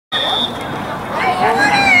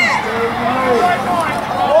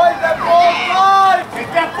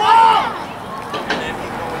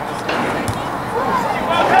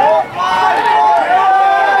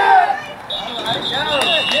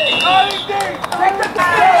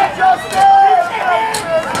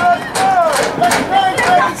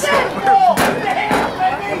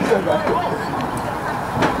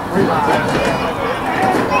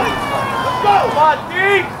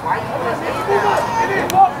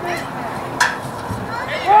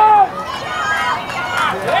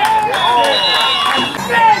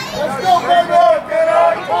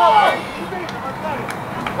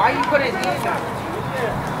Why you put his hands up?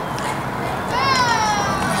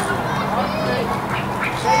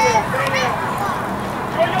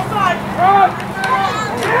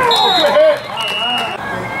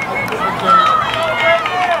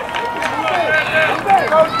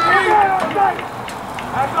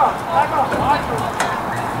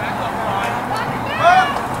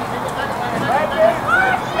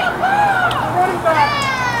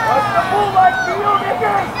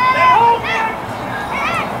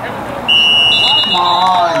 Come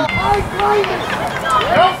on.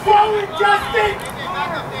 Don't fall in, Justin!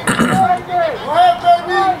 Go ahead, baby!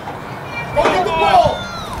 Go get the ball!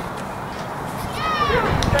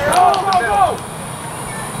 Go!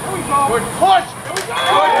 Good push! Good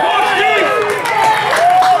push, Steve!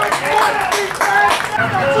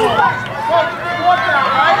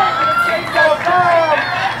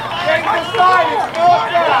 Change the side, it's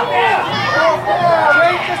fourth down!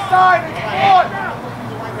 Change the side, it's fourth!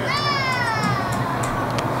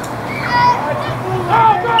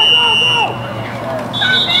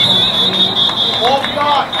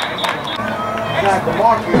 Got the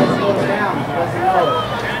marker, let's slow it down. Let's know it.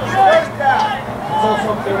 First down. It's also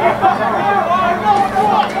up there.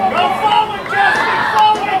 Go forward, Justin!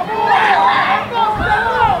 Forward!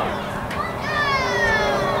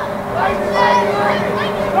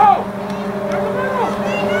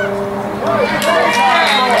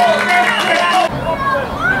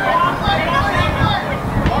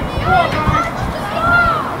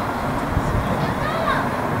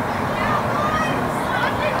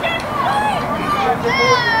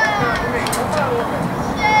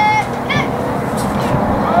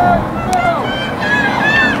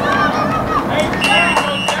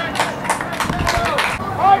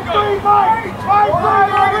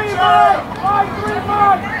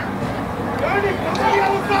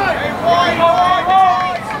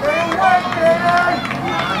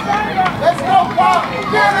 Let's go, Pop!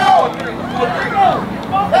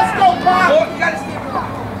 Let's go, Pop! You gotta stay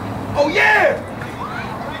alive. Oh, yeah!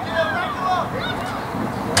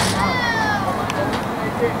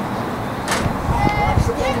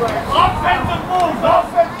 Offensive moves!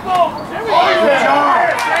 Offensive moves!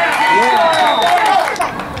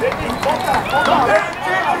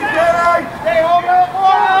 Stay home at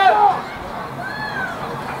one!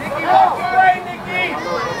 Nicky, walk away, Nicky!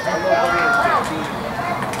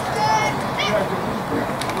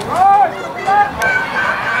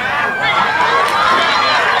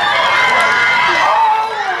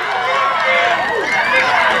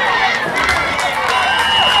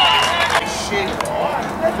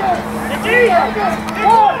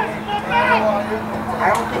 I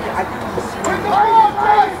don't think it's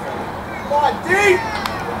Come on, D!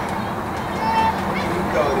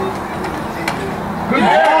 good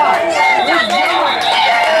job.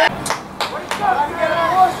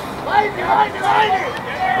 Behind it!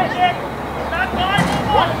 Not behind it!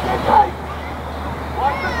 Watch the tight!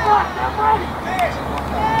 Watch the clock! Not right!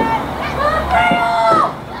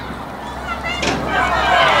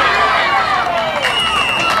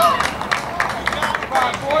 Come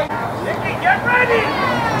on, boy! Nicky, get ready!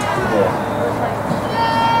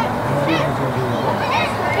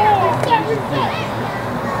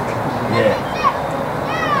 Yeah.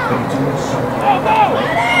 Go, go!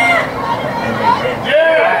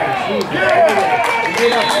 Yeah!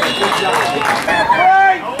 Good job.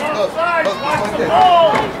 Watch the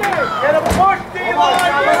ball! Get a push,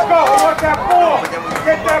 D-line! Let's go! I want that ball!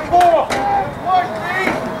 Get that ball! Push, D!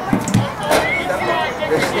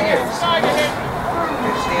 They're stairs.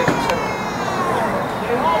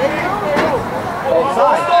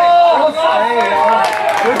 Outside.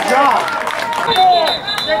 Good job.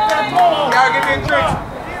 Get that ball! Gotta give me a drink.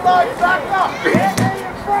 D-line, back up! Andy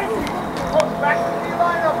and Frankie! Back the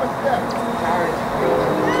D-line up a step!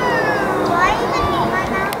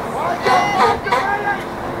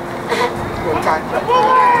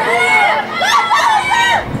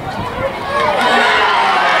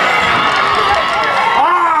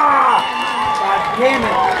 God damn it.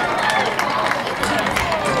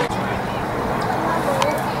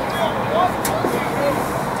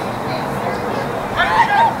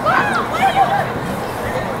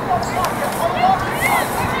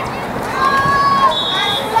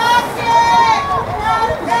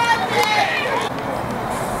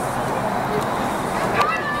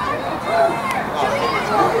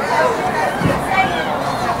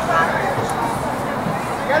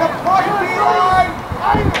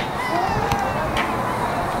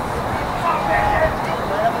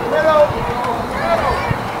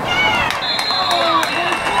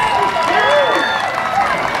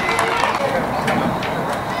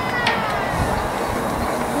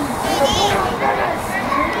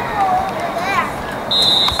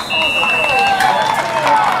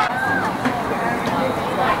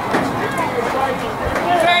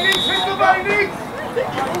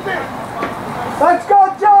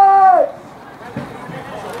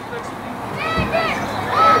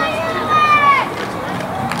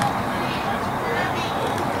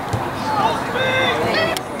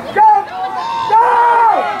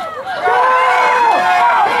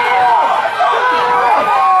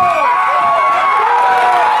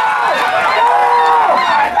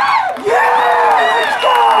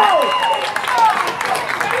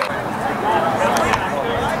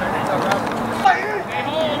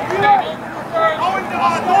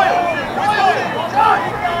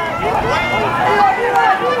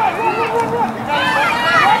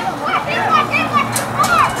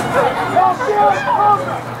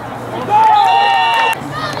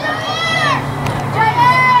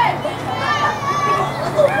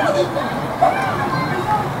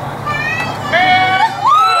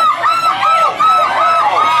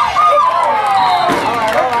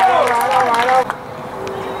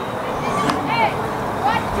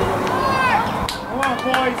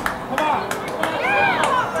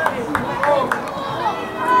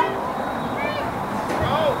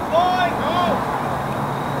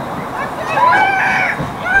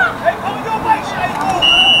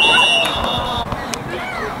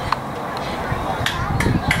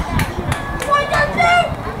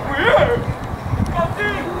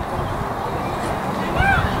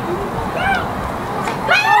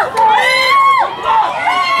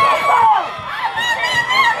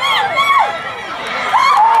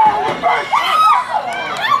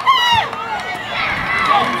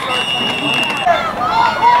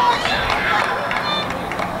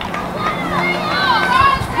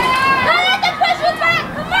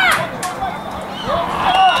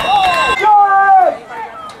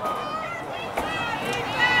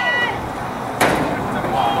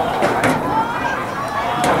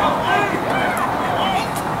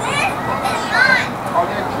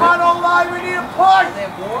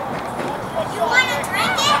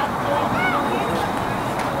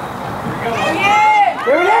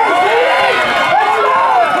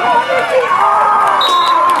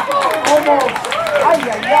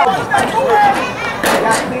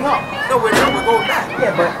 No, we're going back.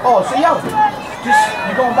 Yeah, but so yo, just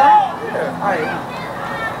you going back? Yeah. All right.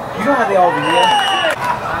 You don't have the over here.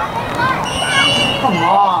 Come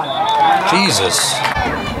on. Jesus.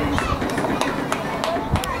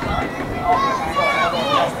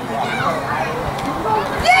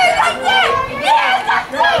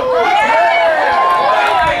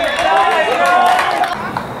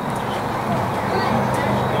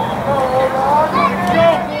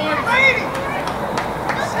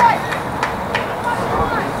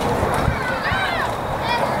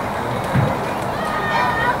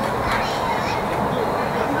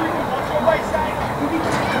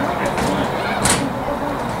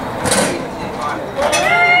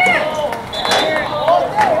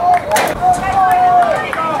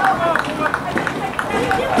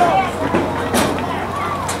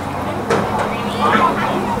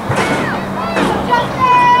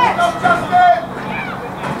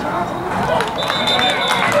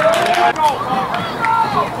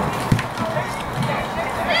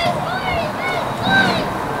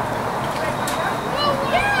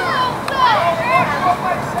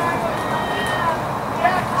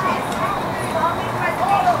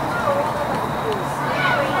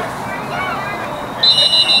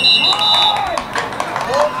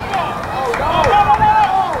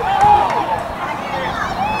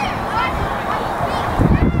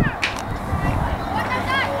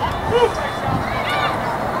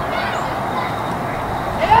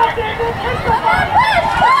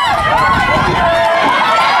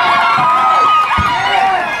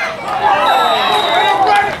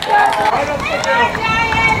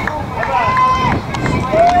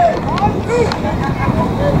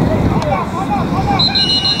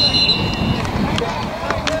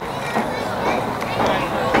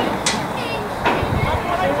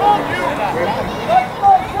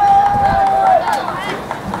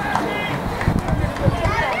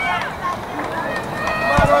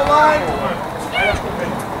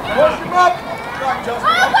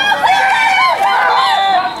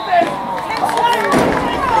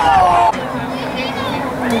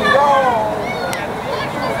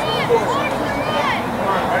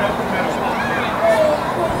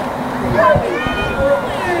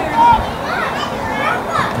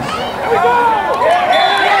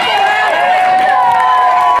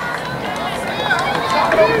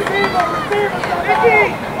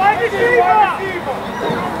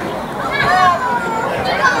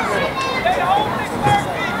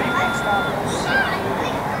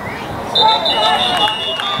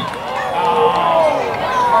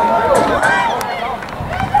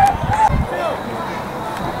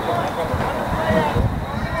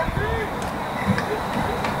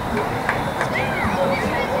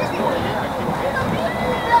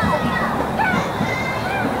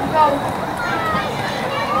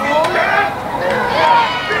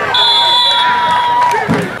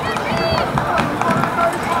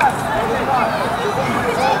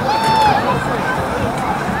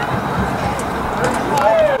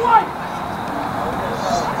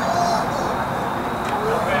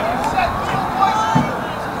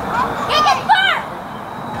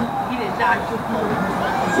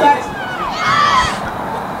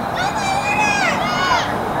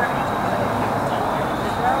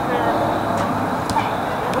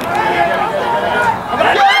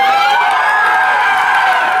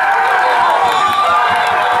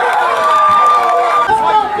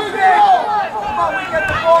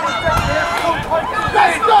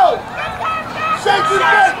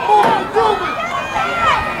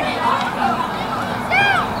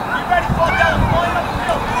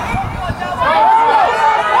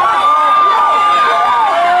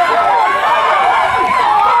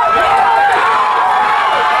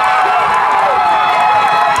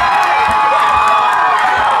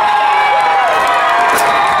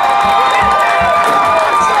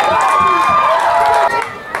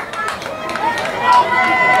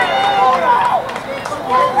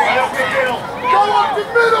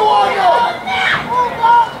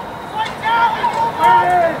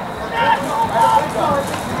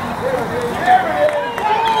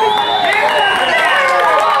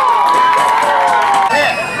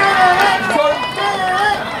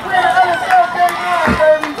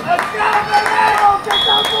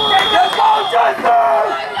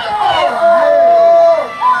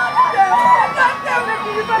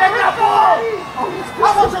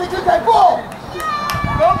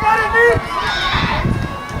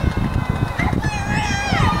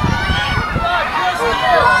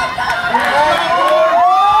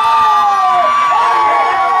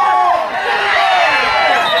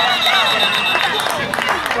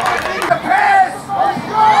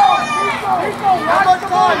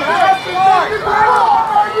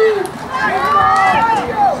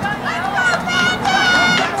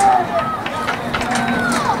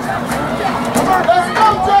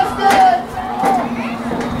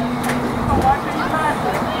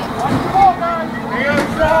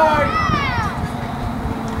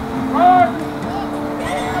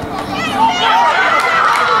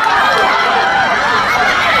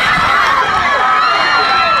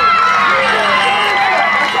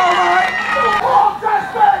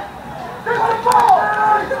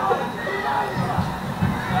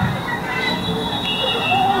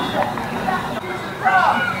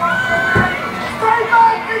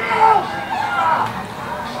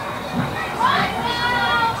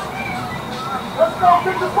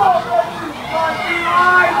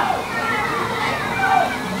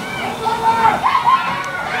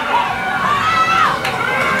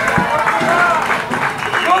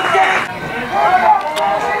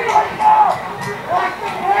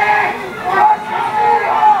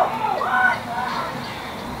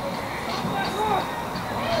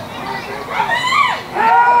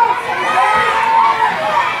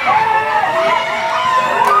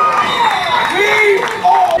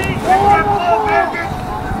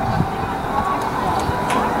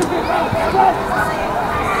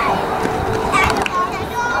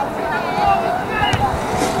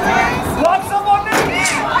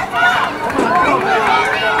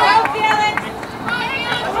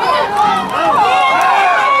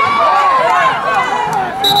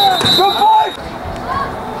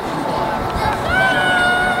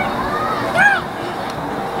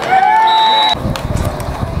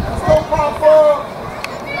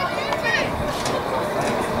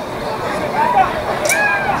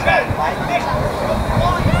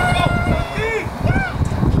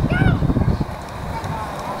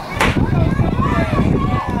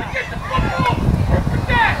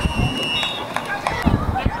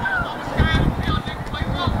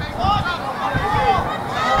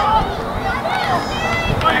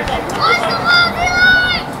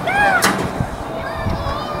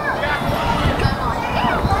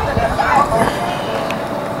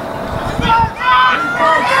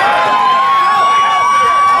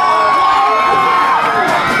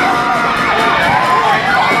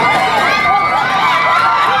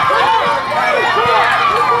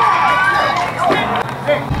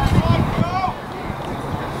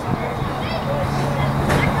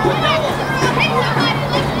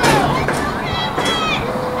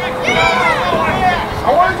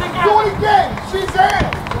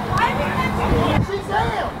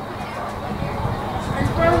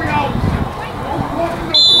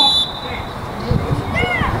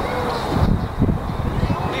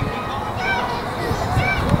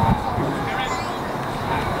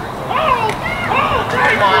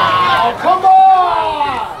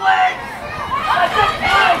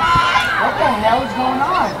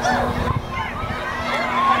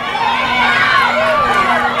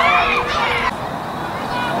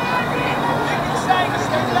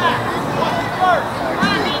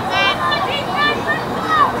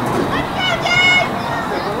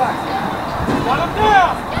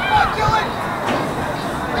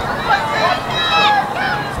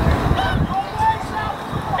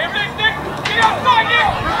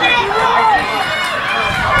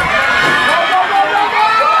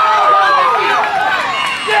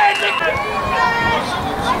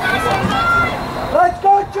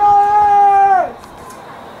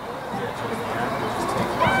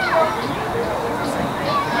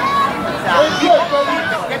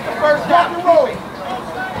 first down. Roll.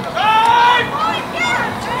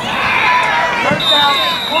 First down.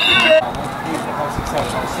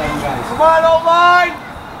 Come on, O-line.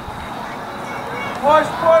 Push,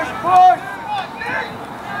 push, push.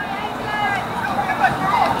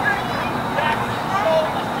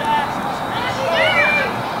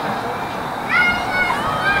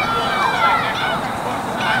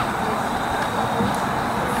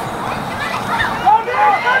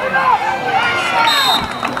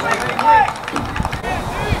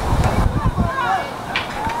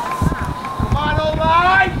 Come on,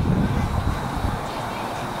 O-line.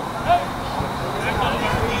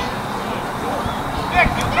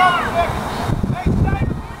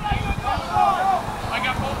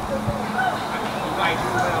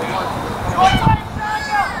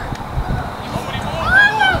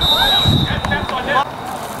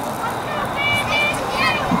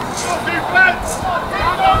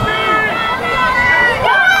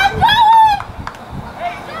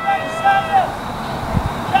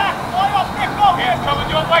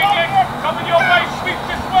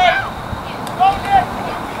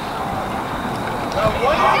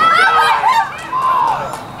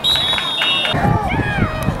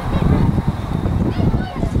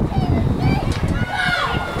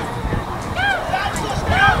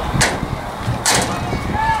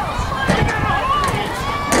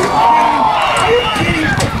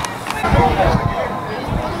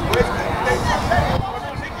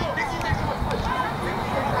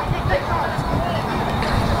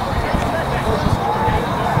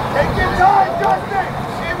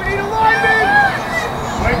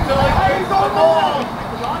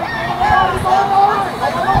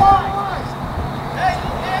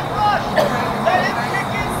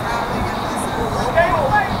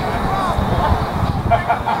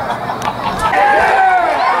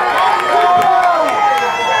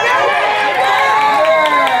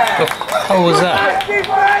 How was that?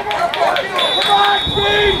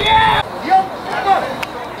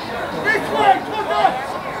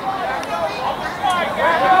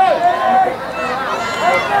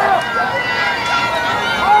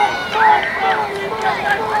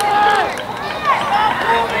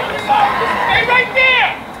 Stay right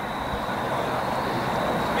there!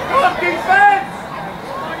 Good defense!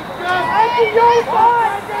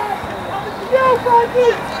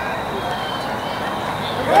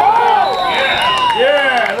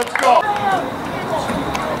 Yeah, let's go!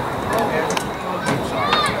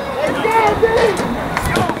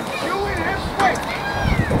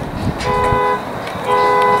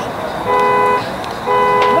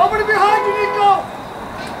 Nobody behind you, Nico!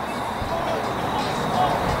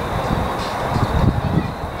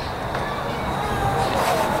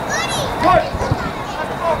 Push!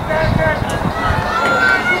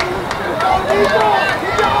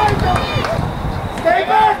 Stay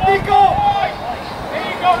back, Nico! There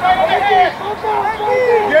you go, right on the head!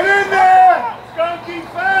 Get in there! Skunk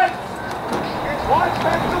defense! Watch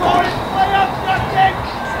back to Lawrence, play up, Justin!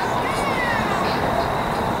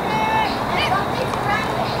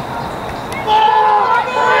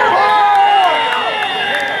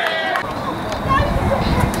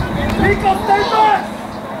 Nico, stay back!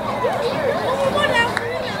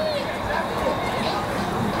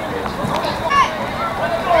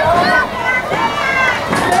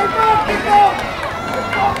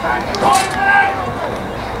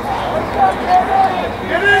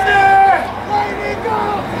 Get in there!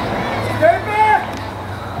 Stay back!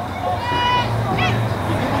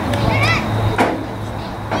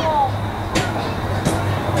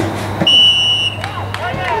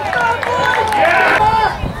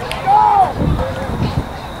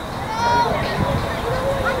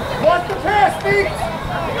 Watch the pass, Steve!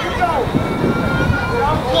 Here you go!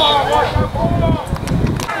 Watch that ball!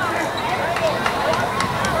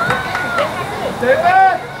 Stay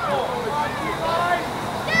back!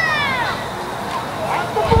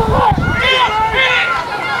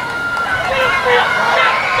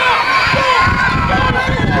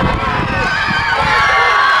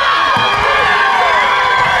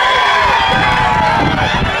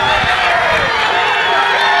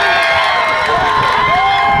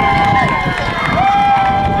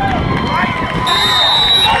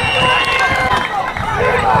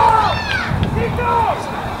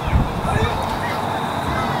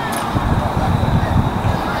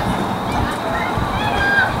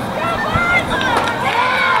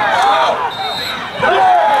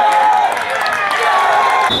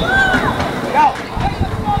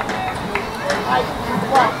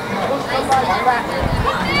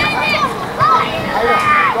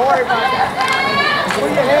 Don't worry about that. Put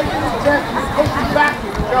your hands in his chest and push him back.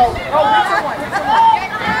 Go. Oh, which one?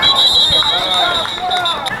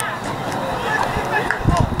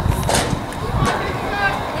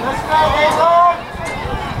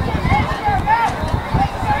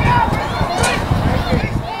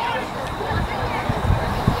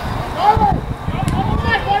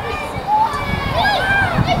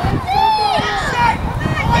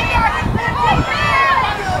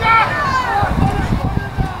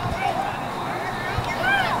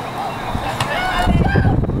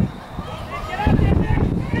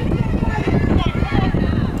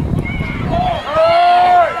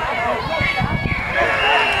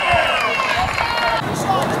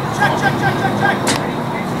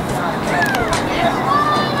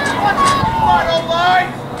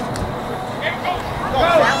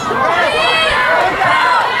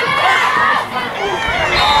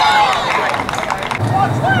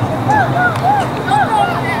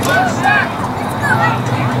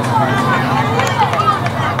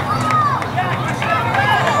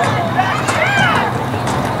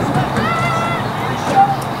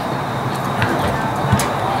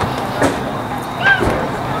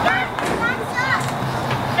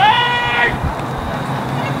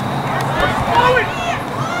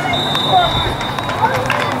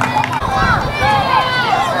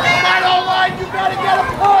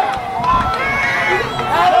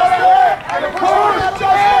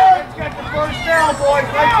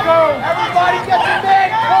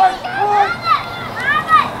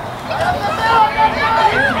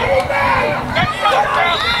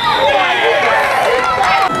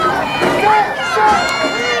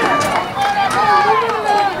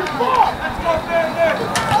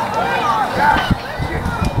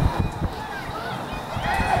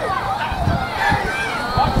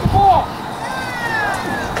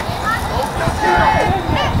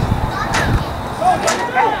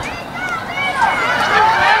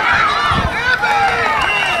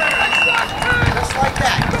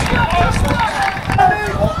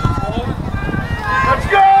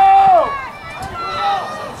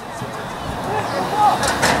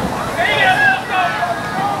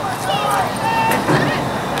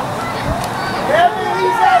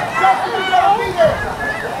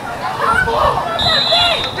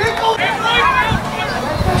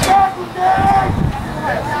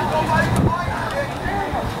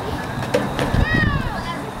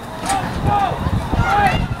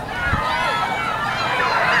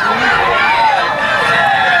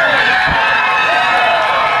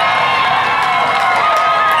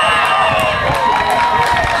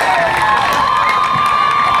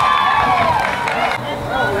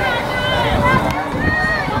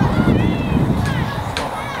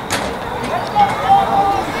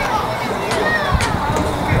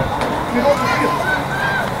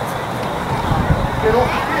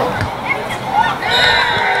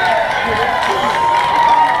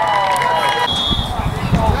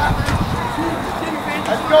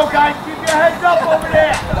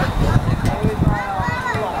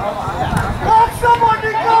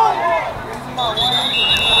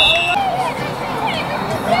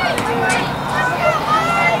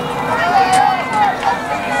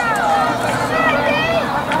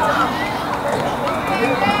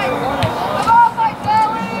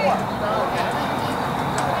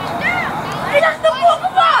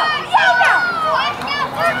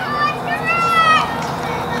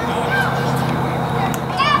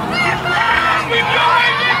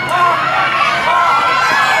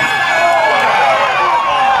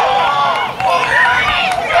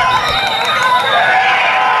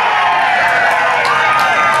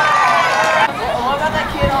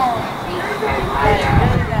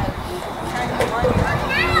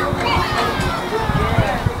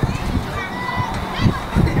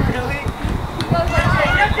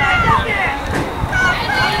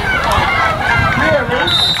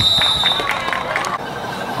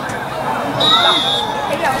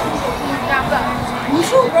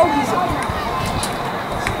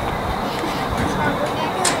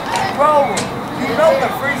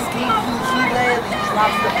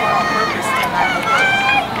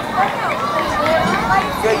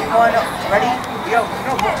 You wanna ready? Yo, you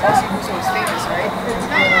know Bossy Musso is famous,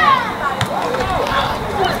 right?